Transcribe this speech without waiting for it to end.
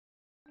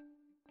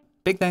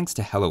Big thanks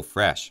to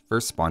HelloFresh for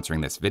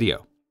sponsoring this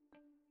video.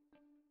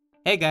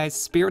 Hey guys,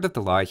 Spirit of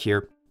the Law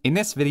here. In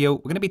this video,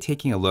 we're going to be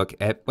taking a look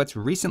at what's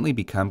recently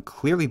become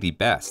clearly the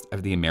best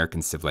of the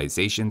American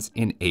civilizations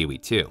in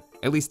AoE2,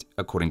 at least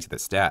according to the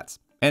stats,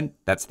 and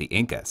that's the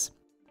Incas.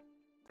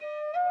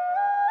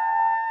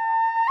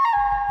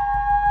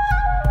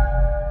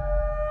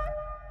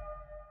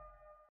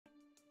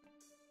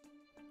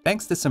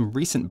 Thanks to some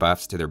recent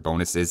buffs to their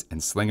bonuses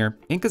and Slinger,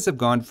 Incas have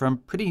gone from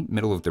pretty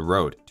middle of the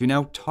road to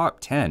now top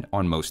 10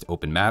 on most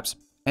open maps,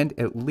 and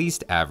at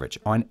least average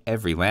on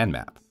every land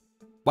map.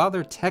 While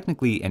they're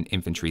technically an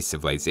infantry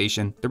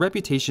civilization, the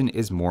reputation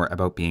is more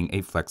about being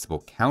a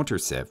flexible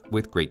counter-civ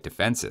with great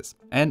defenses,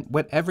 and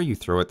whatever you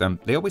throw at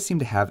them, they always seem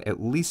to have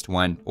at least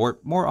one, or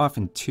more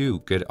often two,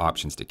 good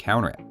options to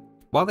counter it.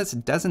 While this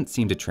doesn't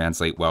seem to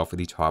translate well for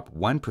the top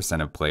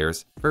 1% of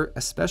players, for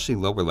especially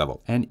lower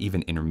level and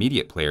even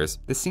intermediate players,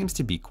 this seems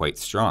to be quite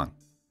strong.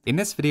 In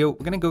this video,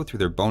 we're going to go through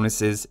their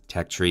bonuses,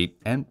 tech tree,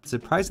 and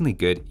surprisingly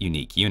good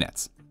unique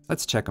units.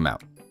 Let's check them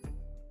out.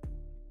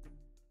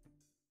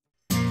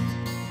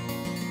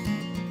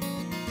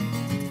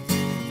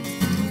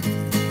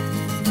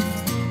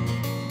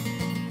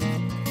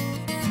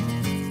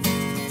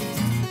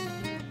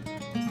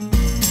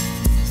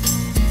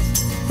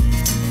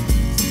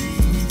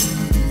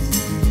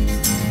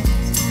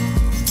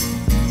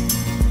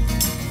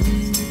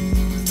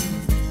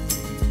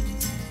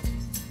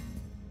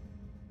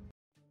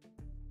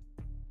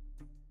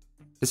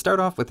 To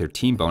start off with their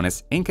team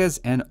bonus, Incas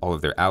and all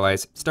of their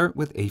allies start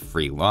with a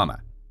free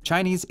llama.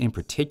 Chinese in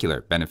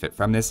particular benefit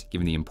from this,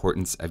 given the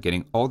importance of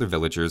getting all their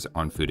villagers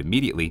on food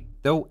immediately,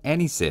 though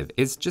any civ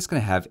is just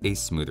going to have a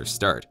smoother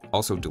start,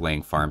 also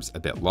delaying farms a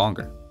bit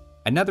longer.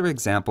 Another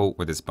example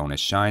where this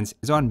bonus shines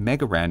is on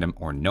Mega Random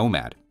or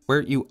Nomad,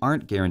 where you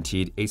aren't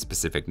guaranteed a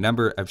specific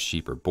number of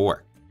sheep or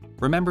boar.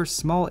 Remember,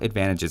 small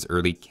advantages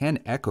early can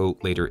echo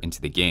later into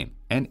the game,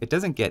 and it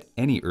doesn't get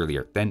any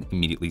earlier than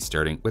immediately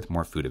starting with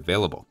more food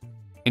available.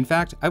 In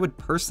fact, I would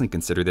personally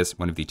consider this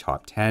one of the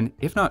top 10,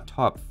 if not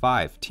top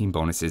 5 team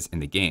bonuses in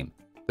the game.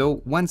 Though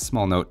one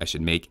small note I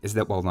should make is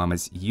that while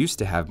llamas used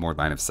to have more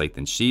line of sight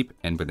than sheep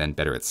and were then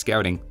better at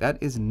scouting, that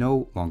is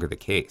no longer the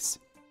case.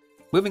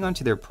 Moving on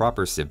to their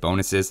proper civ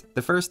bonuses,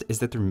 the first is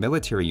that their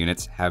military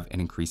units have an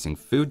increasing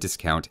food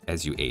discount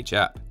as you age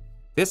up.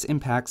 This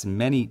impacts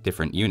many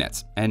different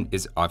units and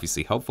is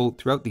obviously helpful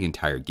throughout the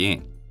entire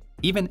game.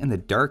 Even in the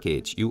Dark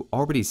Age, you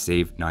already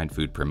save 9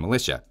 food per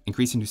militia,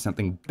 increasing to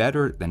something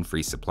better than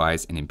free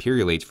supplies in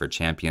Imperial Age for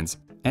champions,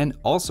 and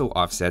also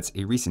offsets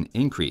a recent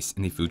increase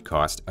in the food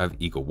cost of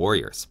Eagle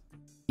Warriors.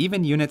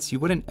 Even units you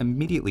wouldn't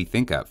immediately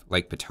think of,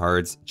 like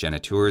Petards,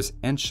 Genitours,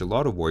 and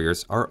Shalata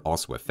Warriors are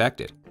also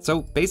affected.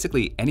 So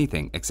basically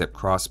anything except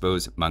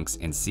crossbows, monks,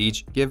 and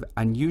siege give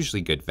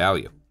unusually good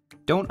value.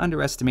 Don't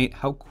underestimate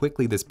how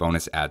quickly this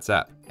bonus adds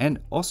up, and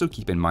also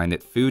keep in mind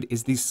that food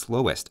is the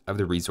slowest of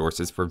the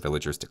resources for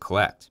villagers to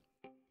collect.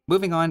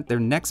 Moving on, their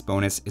next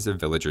bonus is their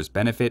villagers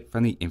benefit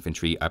from the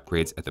infantry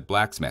upgrades at the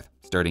blacksmith,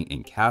 starting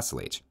in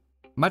Castle Age.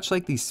 Much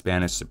like the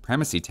Spanish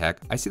supremacy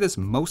tech, I see this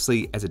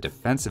mostly as a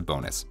defensive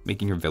bonus,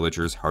 making your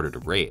villagers harder to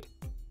raid.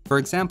 For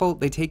example,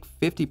 they take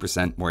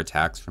 50% more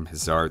attacks from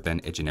Hussar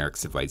than a generic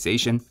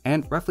civilization,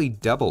 and roughly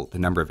double the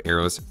number of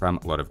arrows from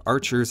a lot of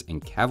archers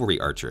and cavalry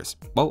archers,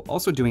 while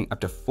also doing up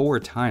to 4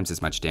 times as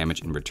much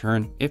damage in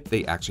return if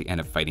they actually end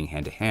up fighting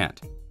hand to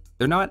hand.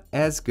 They're not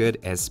as good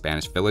as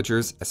Spanish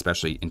villagers,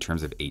 especially in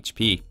terms of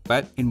HP,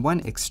 but in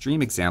one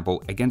extreme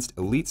example against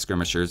elite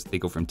skirmishers, they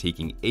go from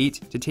taking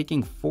 8 to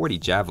taking 40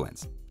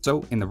 javelins.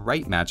 So in the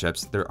right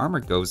matchups, their armor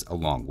goes a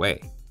long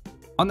way.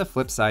 On the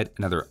flip side,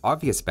 another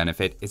obvious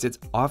benefit is its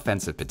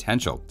offensive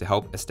potential to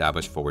help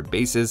establish forward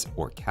bases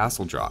or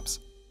castle drops.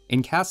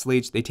 In Castle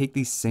Age, they take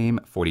these same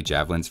 40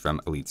 javelins from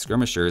elite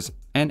skirmishers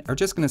and are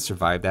just going to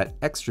survive that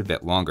extra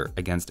bit longer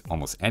against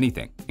almost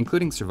anything,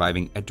 including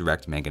surviving a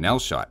direct mangonel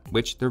shot,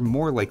 which they're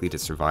more likely to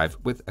survive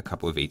with a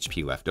couple of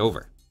HP left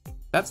over.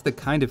 That's the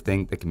kind of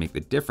thing that can make the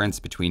difference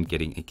between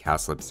getting a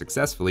castle up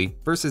successfully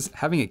versus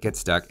having it get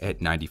stuck at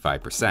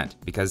 95%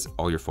 because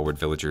all your forward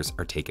villagers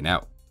are taken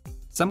out.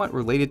 Somewhat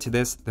related to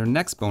this, their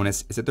next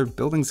bonus is that their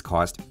buildings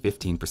cost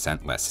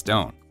 15% less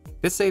stone.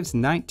 This saves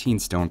 19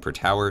 stone per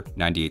tower,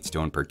 98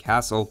 stone per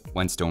castle,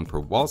 1 stone per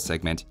wall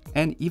segment,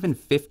 and even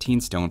 15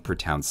 stone per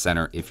town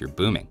center if you're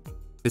booming.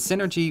 The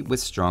synergy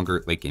with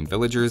stronger late game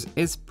villagers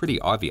is pretty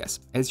obvious,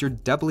 as you're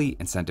doubly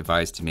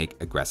incentivized to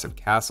make aggressive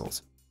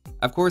castles.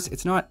 Of course,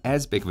 it's not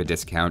as big of a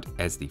discount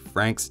as the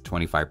Franks'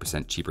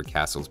 25% cheaper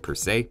castles per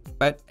se,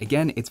 but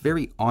again, it's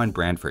very on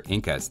brand for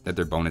Incas that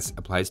their bonus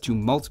applies to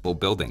multiple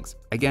buildings,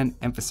 again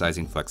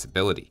emphasizing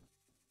flexibility.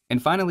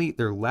 And finally,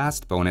 their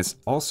last bonus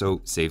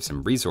also saves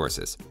some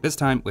resources, this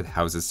time with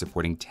houses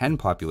supporting 10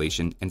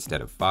 population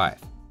instead of 5.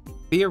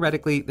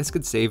 Theoretically, this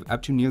could save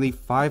up to nearly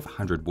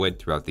 500 wood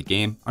throughout the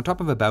game, on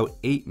top of about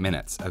 8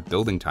 minutes of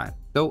building time,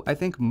 though I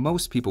think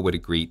most people would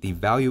agree the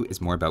value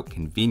is more about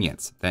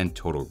convenience than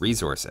total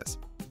resources.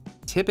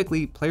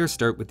 Typically, players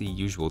start with the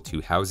usual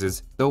 2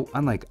 houses, though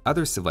unlike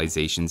other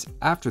civilizations,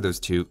 after those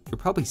 2, you're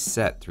probably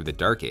set through the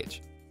Dark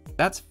Age.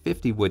 That's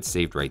 50 wood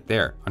saved right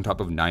there, on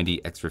top of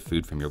 90 extra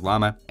food from your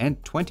llama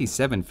and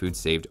 27 food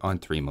saved on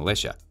 3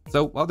 militia.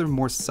 So while they're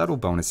more subtle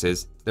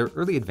bonuses, their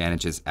early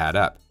advantages add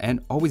up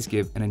and always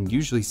give an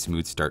unusually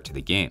smooth start to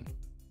the game.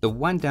 The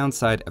one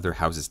downside of their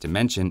houses to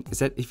mention is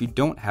that if you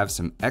don't have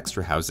some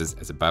extra houses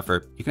as a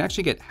buffer, you can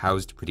actually get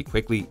housed pretty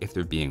quickly if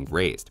they're being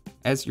raised,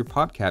 as your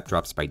pop cap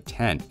drops by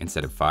 10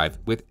 instead of 5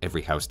 with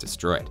every house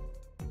destroyed.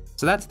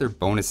 So that's their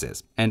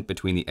bonuses, and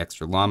between the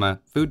extra llama,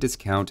 food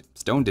discount,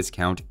 stone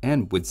discount,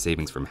 and wood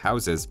savings from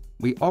houses,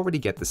 we already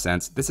get the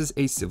sense this is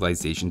a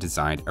civilization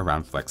designed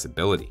around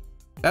flexibility.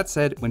 That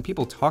said, when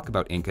people talk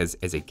about Incas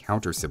as a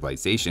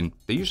counter-civilization,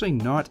 they're usually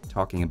not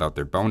talking about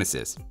their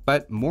bonuses,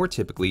 but more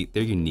typically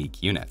their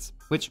unique units,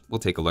 which we'll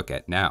take a look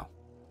at now.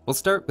 We'll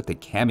start with the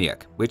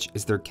Kamiuk, which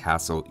is their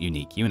castle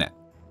unique unit.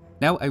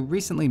 Now, I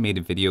recently made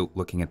a video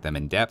looking at them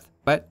in depth,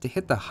 but to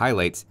hit the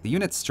highlights, the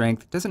unit's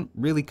strength doesn't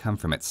really come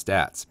from its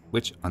stats,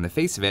 which on the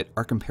face of it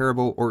are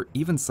comparable or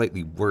even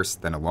slightly worse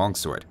than a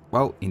longsword,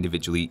 while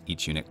individually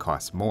each unit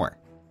costs more.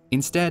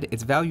 Instead,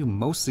 its value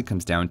mostly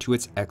comes down to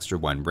its extra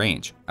 1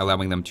 range,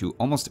 allowing them to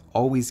almost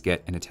always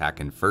get an attack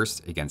in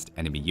first against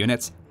enemy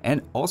units,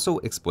 and also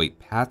exploit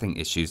pathing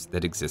issues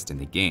that exist in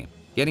the game,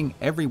 getting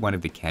every one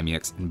of the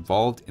Kamiuks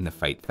involved in the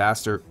fight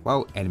faster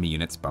while enemy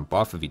units bump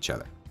off of each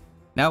other.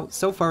 Now,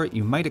 so far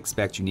you might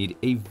expect you need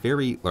a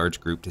very large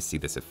group to see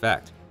this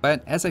effect,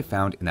 but as I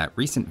found in that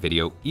recent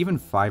video, even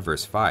 5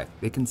 vs 5,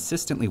 they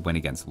consistently win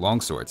against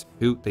longswords,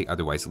 who they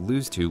otherwise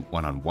lose to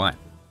one-on-one.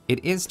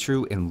 It is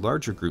true in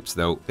larger groups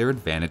though, their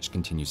advantage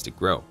continues to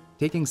grow,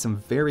 taking some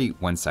very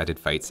one-sided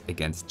fights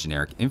against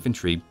generic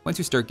infantry once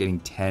you start getting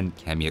 10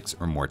 Kamiuks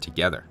or more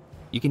together.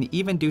 You can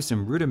even do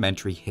some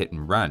rudimentary hit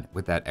and run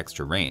with that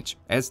extra range,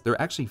 as they're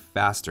actually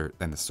faster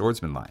than the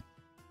swordsman line.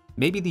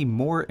 Maybe the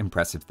more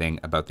impressive thing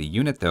about the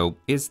unit though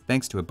is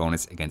thanks to a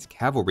bonus against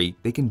cavalry,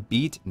 they can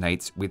beat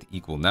knights with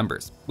equal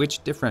numbers,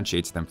 which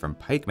differentiates them from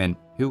pikemen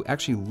who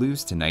actually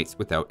lose to knights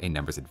without a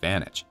numbers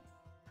advantage.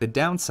 The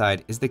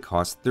downside is they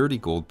cost 30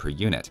 gold per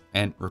unit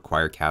and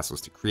require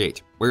castles to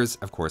create, whereas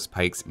of course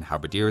pikes and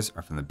halberdiers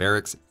are from the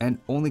barracks and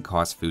only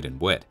cost food and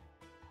wood.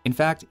 In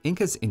fact,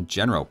 Incas in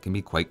general can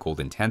be quite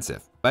gold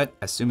intensive, but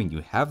assuming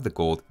you have the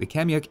gold, the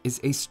Kamiuk is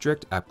a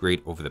strict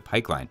upgrade over the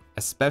pike line,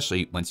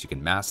 especially once you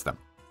can mass them.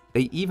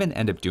 They even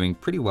end up doing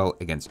pretty well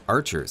against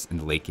archers in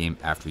the late game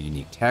after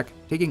unique tech,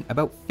 taking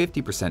about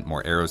 50%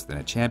 more arrows than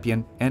a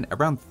champion and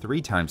around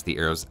 3 times the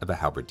arrows of a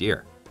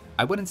halberdier.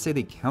 I wouldn't say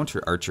they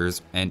counter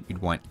archers, and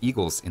you'd want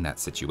eagles in that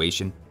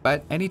situation,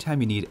 but anytime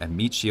you need a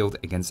meat shield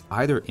against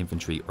either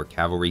infantry or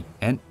cavalry,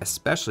 and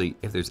especially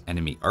if there's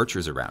enemy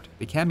archers around,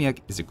 the Kamiuk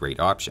is a great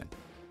option.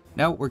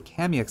 Now, where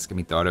Kamiuks can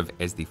be thought of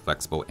as the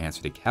flexible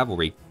answer to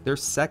cavalry, their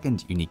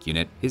second unique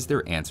unit is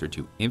their answer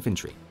to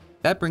infantry.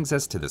 That brings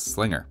us to the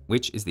Slinger,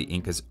 which is the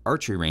Inca's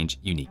archery range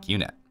unique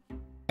unit.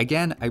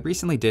 Again, I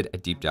recently did a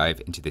deep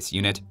dive into this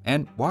unit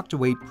and walked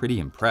away pretty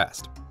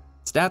impressed.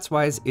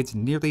 Stats-wise, it's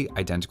nearly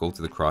identical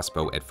to the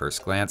crossbow at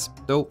first glance,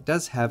 though it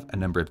does have a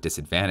number of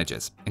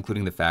disadvantages,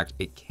 including the fact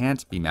it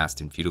can't be massed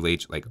in feudal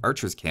age like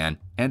archers can,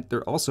 and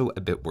they're also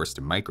a bit worse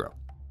to micro.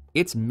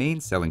 Its main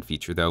selling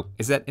feature though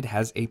is that it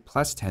has a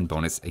 +10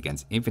 bonus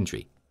against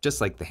infantry, just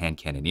like the hand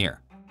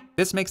cannoneer.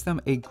 This makes them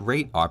a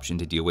great option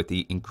to deal with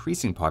the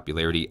increasing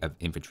popularity of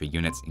infantry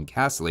units in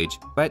Castle Age,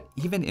 but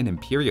even in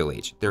Imperial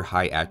Age, their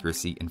high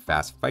accuracy and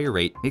fast fire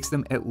rate makes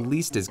them at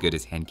least as good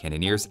as hand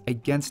cannoneers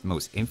against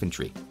most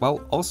infantry,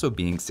 while also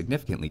being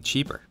significantly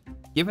cheaper.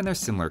 Given their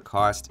similar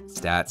cost,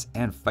 stats,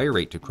 and fire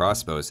rate to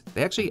crossbows,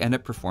 they actually end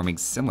up performing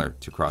similar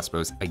to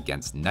crossbows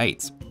against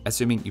knights,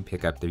 assuming you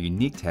pick up their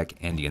unique tech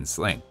Andean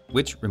Sling,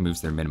 which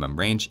removes their minimum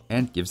range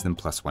and gives them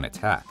 +1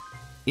 attack.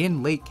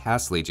 In late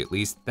Castle Age at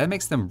least, that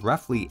makes them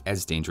roughly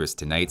as dangerous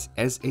to knights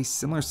as a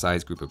similar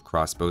sized group of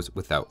crossbows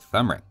without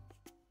thumb ring.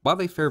 While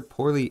they fare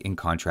poorly in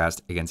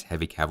contrast against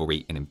heavy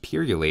cavalry in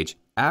Imperial Age,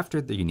 after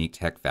their unique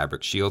tech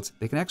fabric shields,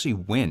 they can actually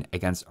win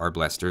against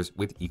arbalesters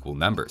with equal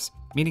numbers,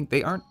 meaning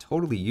they aren't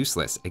totally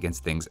useless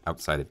against things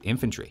outside of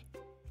infantry.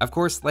 Of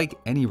course, like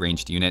any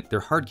ranged unit, their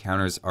hard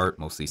counters are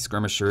mostly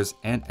skirmishers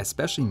and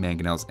especially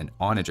mangonels and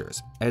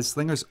onagers, as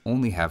slingers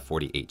only have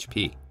 40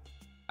 HP.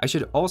 I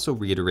should also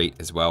reiterate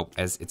as well,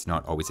 as it's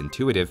not always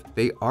intuitive,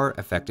 they are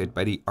affected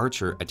by the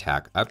archer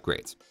attack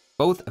upgrades.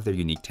 Both of their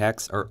unique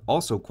techs are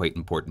also quite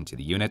important to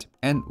the unit,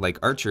 and like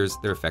archers,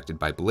 they're affected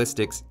by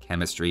ballistics,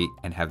 chemistry,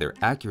 and have their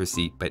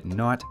accuracy but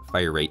not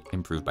fire rate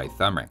improved by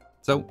thumb ring.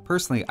 So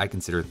personally, I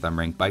consider thumb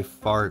ring by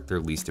far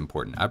their least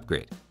important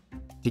upgrade.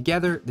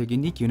 Together, their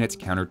unique units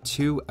counter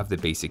 2 of the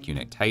basic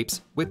unit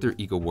types, with their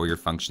Eagle Warrior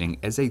functioning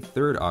as a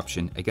third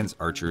option against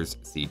archers,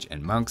 siege,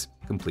 and monks,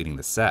 completing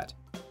the set.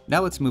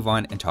 Now let's move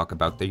on and talk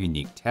about their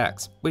unique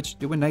techs, which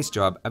do a nice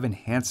job of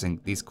enhancing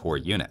these core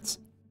units.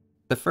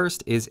 The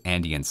first is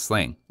Andean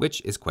Sling,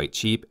 which is quite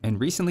cheap and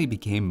recently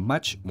became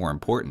much more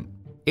important.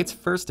 Its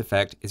first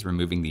effect is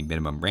removing the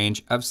minimum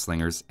range of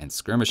slingers and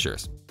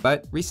skirmishers,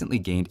 but recently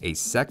gained a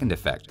second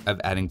effect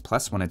of adding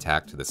 +1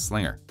 attack to the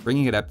slinger,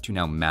 bringing it up to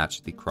now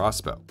match the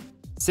crossbow.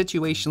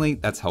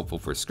 Situationally, that's helpful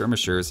for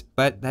skirmishers,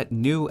 but that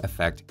new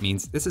effect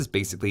means this is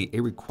basically a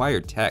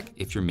required tech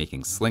if you're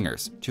making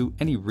slingers, to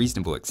any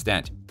reasonable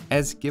extent,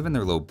 as given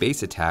their low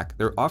base attack,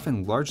 they're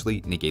often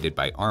largely negated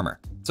by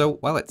armor. So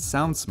while it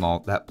sounds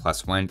small, that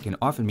 +1 can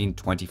often mean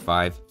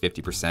 25,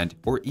 50%,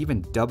 or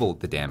even double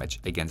the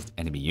damage against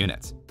enemy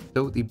units.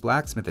 Though the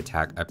blacksmith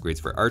attack upgrades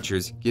for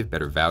archers give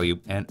better value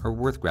and are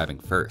worth grabbing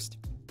first.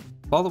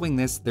 Following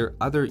this, their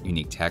other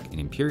unique tech in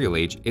Imperial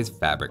Age is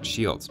fabric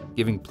shields,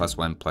 giving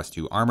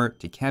 +1/+2 armor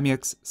to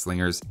Kamyuks,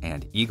 slingers,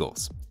 and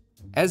eagles.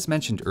 As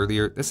mentioned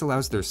earlier, this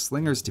allows their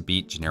slingers to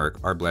beat generic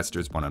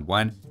arbalesters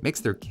one-on-one, makes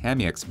their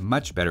Kamyuks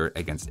much better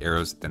against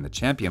arrows than the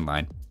champion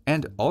line,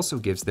 and also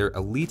gives their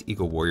elite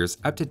eagle warriors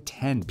up to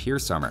 10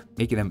 pierce armor,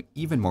 making them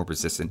even more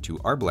resistant to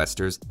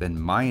arbalesters than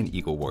Mayan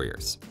eagle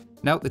warriors.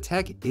 Now, the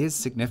tech is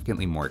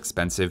significantly more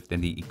expensive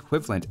than the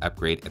equivalent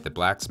upgrade at the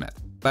blacksmith,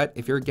 but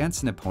if you're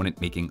against an opponent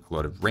making a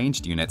lot of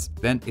ranged units,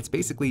 then it's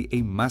basically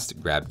a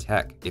must-grab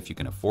tech if you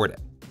can afford it.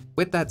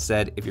 With that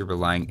said, if you're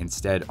relying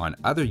instead on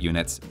other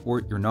units, or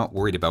you're not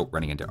worried about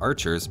running into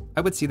archers,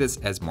 I would see this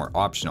as more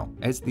optional,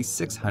 as the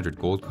 600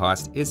 gold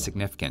cost is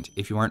significant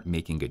if you aren't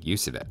making good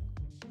use of it.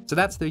 So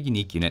that's their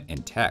unique unit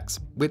and techs,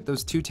 with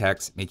those two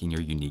techs making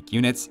your unique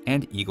units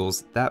and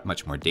eagles that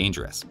much more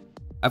dangerous.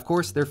 Of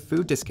course, their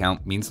food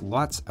discount means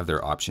lots of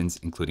their options,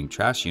 including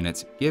trash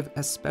units, give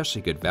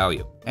especially good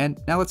value. And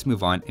now let's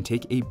move on and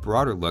take a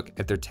broader look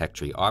at their tech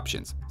tree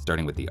options,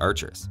 starting with the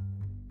archers.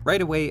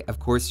 Right away, of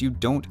course, you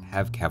don't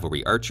have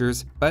cavalry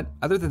archers, but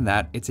other than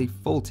that, it's a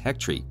full tech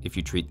tree if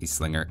you treat the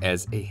slinger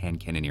as a hand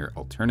cannoneer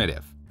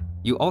alternative.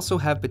 You also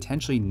have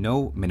potentially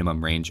no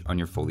minimum range on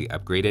your fully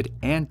upgraded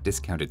and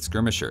discounted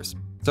skirmishers.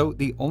 So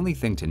the only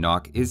thing to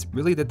knock is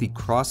really that the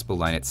crossbow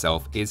line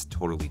itself is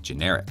totally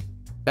generic.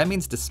 That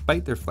means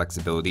despite their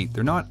flexibility,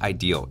 they're not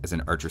ideal as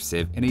an archer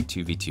civ in a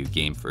 2v2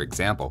 game, for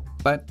example,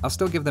 but I'll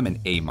still give them an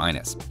A-,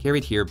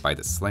 carried here by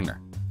the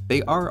slinger.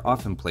 They are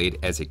often played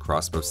as a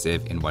crossbow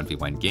civ in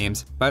 1v1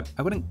 games, but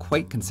I wouldn't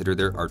quite consider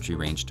their archery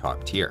range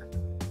top tier.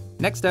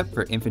 Next up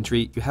for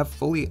infantry, you have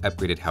fully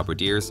upgraded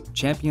halberdiers,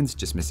 champions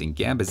just missing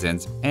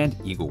gambazins, and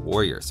eagle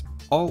warriors,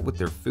 all with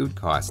their food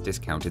costs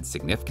discounted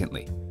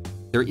significantly.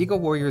 Their eagle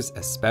warriors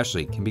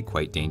especially can be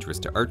quite dangerous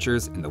to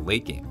archers in the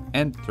late game,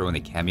 and throw in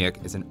the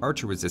Kamyuk as an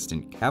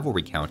archer-resistant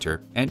cavalry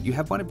counter, and you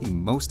have one of the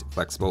most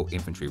flexible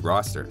infantry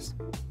rosters.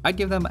 I'd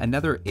give them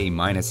another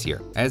A-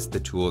 here, as the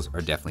tools are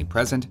definitely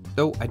present,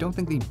 though I don't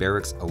think the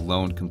barracks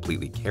alone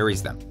completely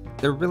carries them.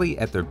 They're really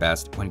at their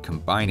best when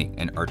combining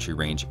an archery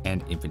range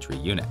and infantry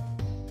unit.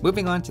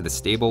 Moving on to the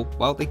stable,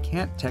 while they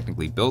can't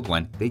technically build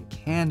one, they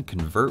can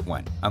convert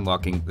one,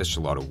 unlocking the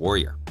Shalata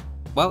warrior.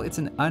 While it's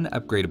an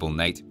unupgradable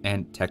knight,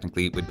 and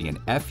technically would be an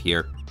F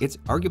here, it's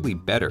arguably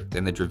better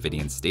than the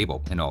Dravidian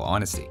stable, in all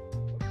honesty.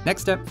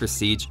 Next up for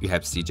siege, you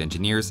have siege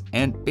engineers,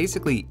 and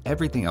basically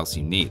everything else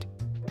you need.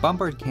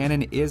 Bombard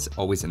cannon is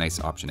always a nice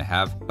option to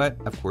have, but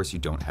of course you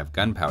don't have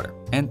gunpowder,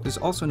 and there's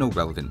also no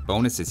relevant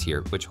bonuses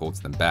here which holds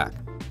them back.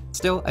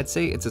 Still, I'd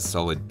say it's a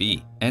solid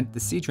B, and the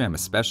siege ram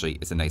especially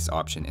is a nice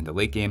option in the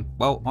late game,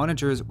 while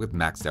onagers with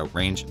maxed out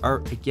range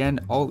are again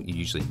all you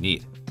usually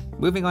need.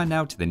 Moving on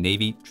now to the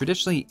Navy,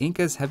 traditionally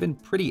Incas have been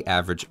pretty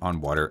average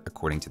on water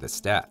according to the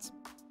stats.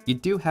 You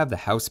do have the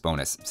house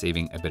bonus,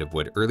 saving a bit of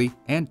wood early,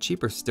 and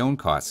cheaper stone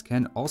costs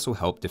can also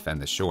help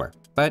defend the shore,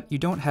 but you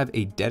don't have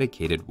a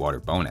dedicated water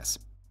bonus.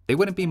 They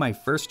wouldn't be my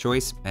first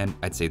choice, and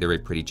I'd say they're a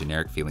pretty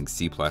generic feeling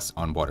C+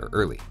 on water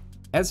early.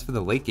 As for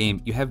the late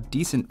game, you have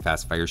decent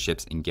fast fire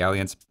ships and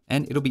galleons,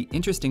 and it'll be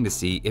interesting to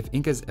see if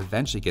Incas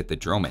eventually get the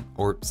dromin,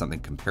 or something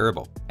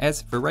comparable,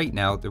 as for right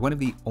now, they're one of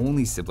the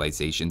only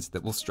civilizations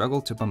that will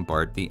struggle to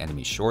bombard the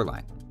enemy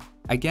shoreline.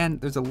 Again,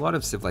 there's a lot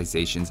of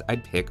civilizations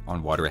I'd pick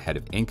on water ahead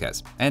of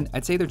Incas, and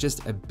I'd say they're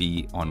just a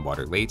B on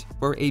water late,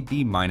 or a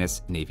B-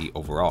 Navy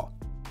overall.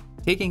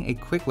 Taking a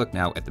quick look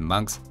now at the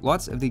monks,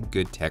 lots of the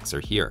good techs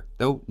are here,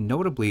 though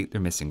notably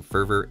they're missing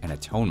Fervor and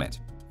Atonement.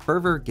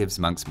 Fervor gives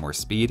monks more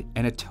speed,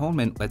 and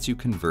Atonement lets you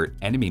convert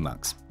enemy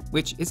monks,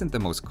 which isn't the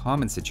most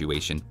common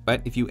situation,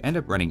 but if you end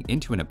up running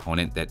into an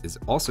opponent that is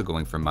also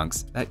going for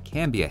monks, that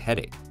can be a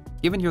headache.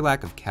 Given your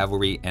lack of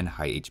cavalry and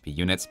high HP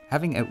units,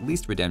 having at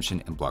least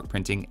redemption and block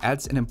printing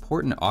adds an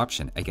important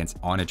option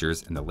against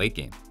onagers in the late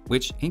game,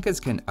 which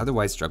Incas can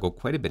otherwise struggle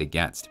quite a bit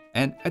against,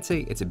 and I'd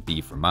say it's a B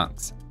for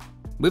monks.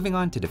 Moving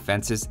on to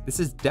defenses, this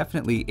is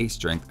definitely a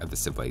strength of the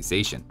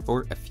civilization,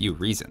 for a few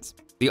reasons.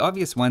 The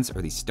obvious ones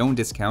are the stone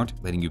discount,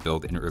 letting you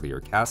build an earlier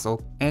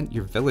castle, and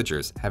your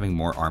villagers having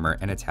more armor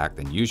and attack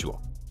than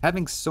usual.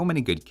 Having so many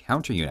good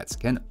counter units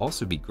can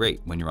also be great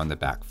when you're on the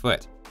back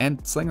foot,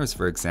 and slingers,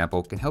 for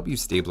example, can help you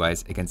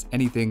stabilize against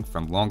anything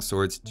from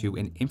longswords to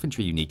an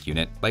infantry unique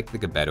unit like the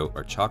Gabetto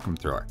or Chakram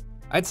Thrower.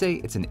 I'd say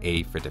it's an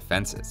A for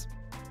defenses.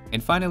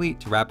 And finally,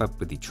 to wrap up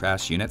with the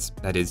trash units,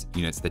 that is,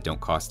 units that don't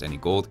cost any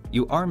gold,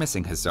 you are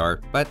missing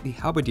Hussar, but the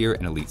Halberdier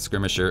and Elite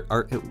Skirmisher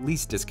are at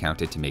least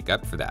discounted to make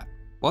up for that.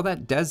 While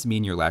that does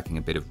mean you're lacking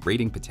a bit of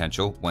rating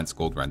potential once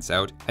gold runs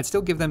out, I'd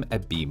still give them a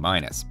B-,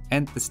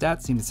 and the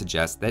stats seem to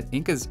suggest that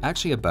Inca's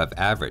actually above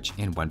average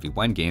in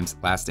 1v1 games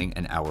lasting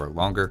an hour or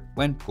longer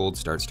when gold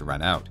starts to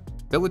run out.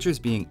 Villagers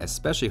being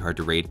especially hard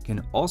to raid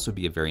can also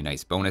be a very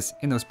nice bonus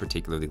in those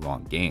particularly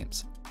long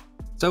games.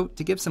 So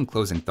to give some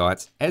closing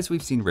thoughts, as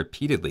we've seen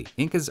repeatedly,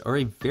 Incas are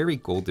a very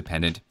gold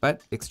dependent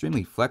but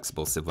extremely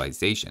flexible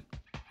civilization.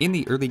 In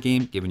the early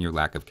game, given your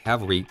lack of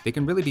cavalry, they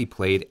can really be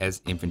played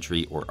as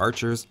infantry or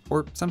archers,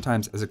 or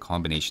sometimes as a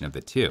combination of the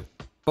two.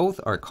 Both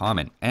are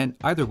common, and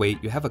either way,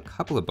 you have a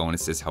couple of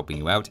bonuses helping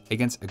you out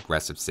against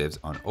aggressive civs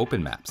on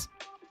open maps.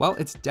 While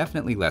it's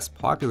definitely less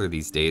popular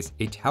these days,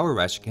 a tower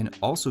rush can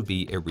also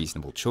be a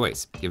reasonable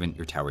choice, given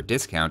your tower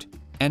discount.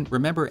 And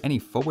remember, any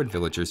forward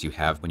villagers you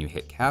have when you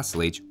hit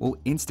Castle Age will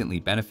instantly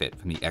benefit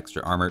from the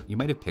extra armor you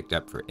might have picked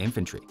up for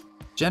infantry.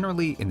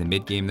 Generally, in the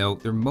mid-game though,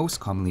 they're most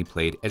commonly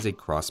played as a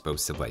crossbow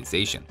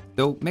civilization,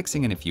 though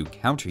mixing in a few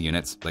counter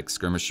units like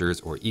skirmishers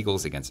or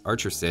eagles against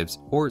archer civs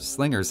or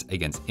slingers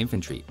against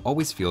infantry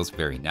always feels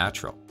very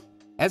natural.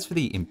 As for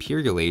the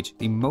Imperial Age,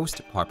 the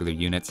most popular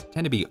units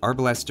tend to be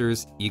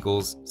arbalesters,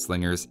 eagles,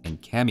 slingers,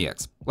 and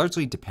Kamiuks,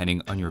 largely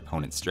depending on your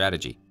opponent's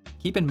strategy.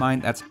 Keep in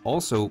mind that's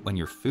also when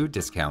your food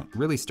discount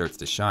really starts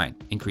to shine,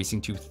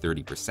 increasing to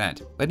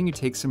 30%, letting you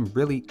take some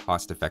really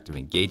cost-effective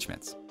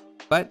engagements.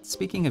 But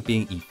speaking of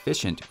being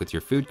efficient with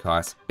your food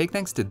costs, big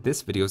thanks to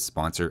this video's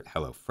sponsor,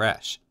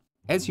 HelloFresh.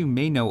 As you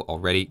may know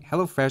already,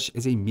 HelloFresh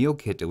is a meal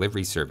kit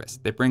delivery service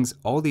that brings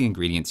all the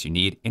ingredients you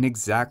need in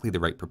exactly the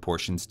right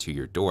proportions to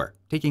your door,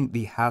 taking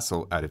the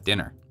hassle out of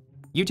dinner.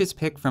 You just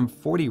pick from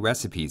 40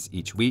 recipes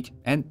each week,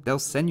 and they'll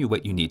send you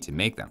what you need to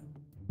make them.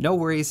 No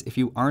worries if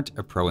you aren't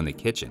a pro in the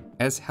kitchen,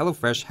 as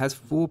HelloFresh has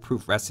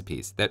foolproof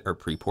recipes that are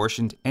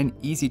pre-portioned and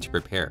easy to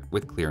prepare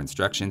with clear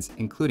instructions,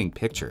 including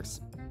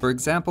pictures. For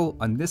example,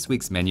 on this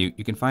week's menu,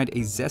 you can find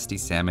a zesty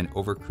salmon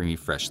over creamy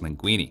fresh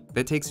linguine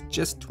that takes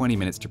just 20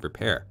 minutes to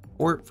prepare.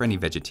 Or for any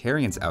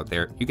vegetarians out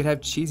there, you could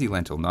have cheesy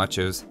lentil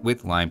nachos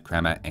with lime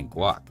crema and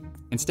guac.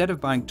 Instead of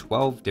buying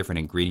 12 different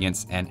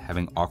ingredients and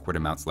having awkward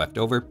amounts left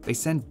over, they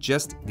send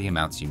just the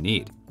amounts you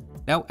need.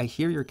 Now, I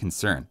hear your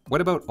concern.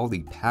 What about all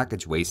the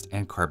package waste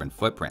and carbon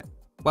footprint?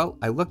 Well,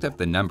 I looked up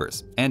the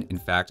numbers, and in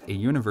fact, a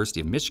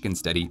University of Michigan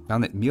study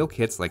found that meal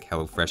kits like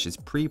HelloFresh's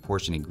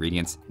pre-portioned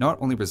ingredients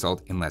not only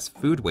result in less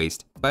food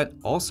waste, but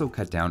also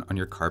cut down on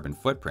your carbon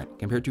footprint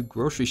compared to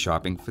grocery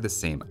shopping for the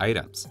same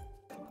items.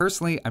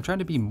 Personally, I'm trying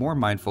to be more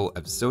mindful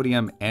of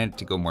sodium and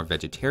to go more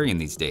vegetarian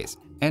these days,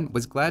 and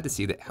was glad to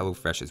see that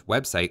HelloFresh's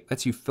website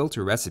lets you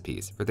filter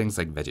recipes for things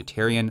like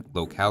vegetarian,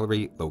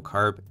 low-calorie,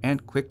 low-carb,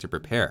 and quick to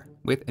prepare,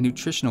 with a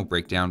nutritional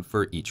breakdown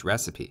for each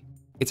recipe.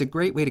 It's a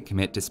great way to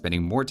commit to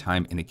spending more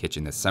time in the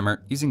kitchen this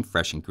summer using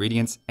fresh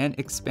ingredients and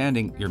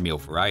expanding your meal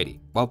variety,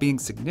 while being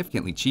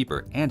significantly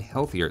cheaper and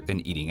healthier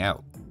than eating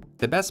out.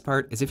 The best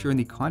part is if you're in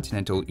the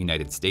continental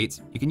United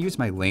States, you can use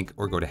my link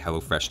or go to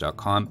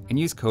HelloFresh.com and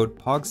use code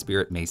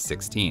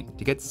POGSPIRITMAY16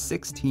 to get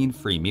 16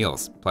 free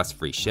meals plus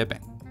free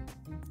shipping.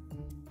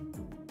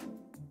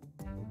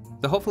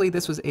 So hopefully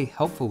this was a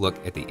helpful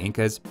look at the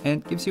Incas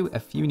and gives you a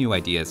few new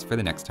ideas for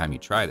the next time you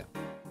try them.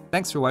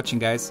 Thanks for watching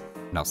guys,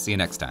 and I'll see you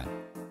next time.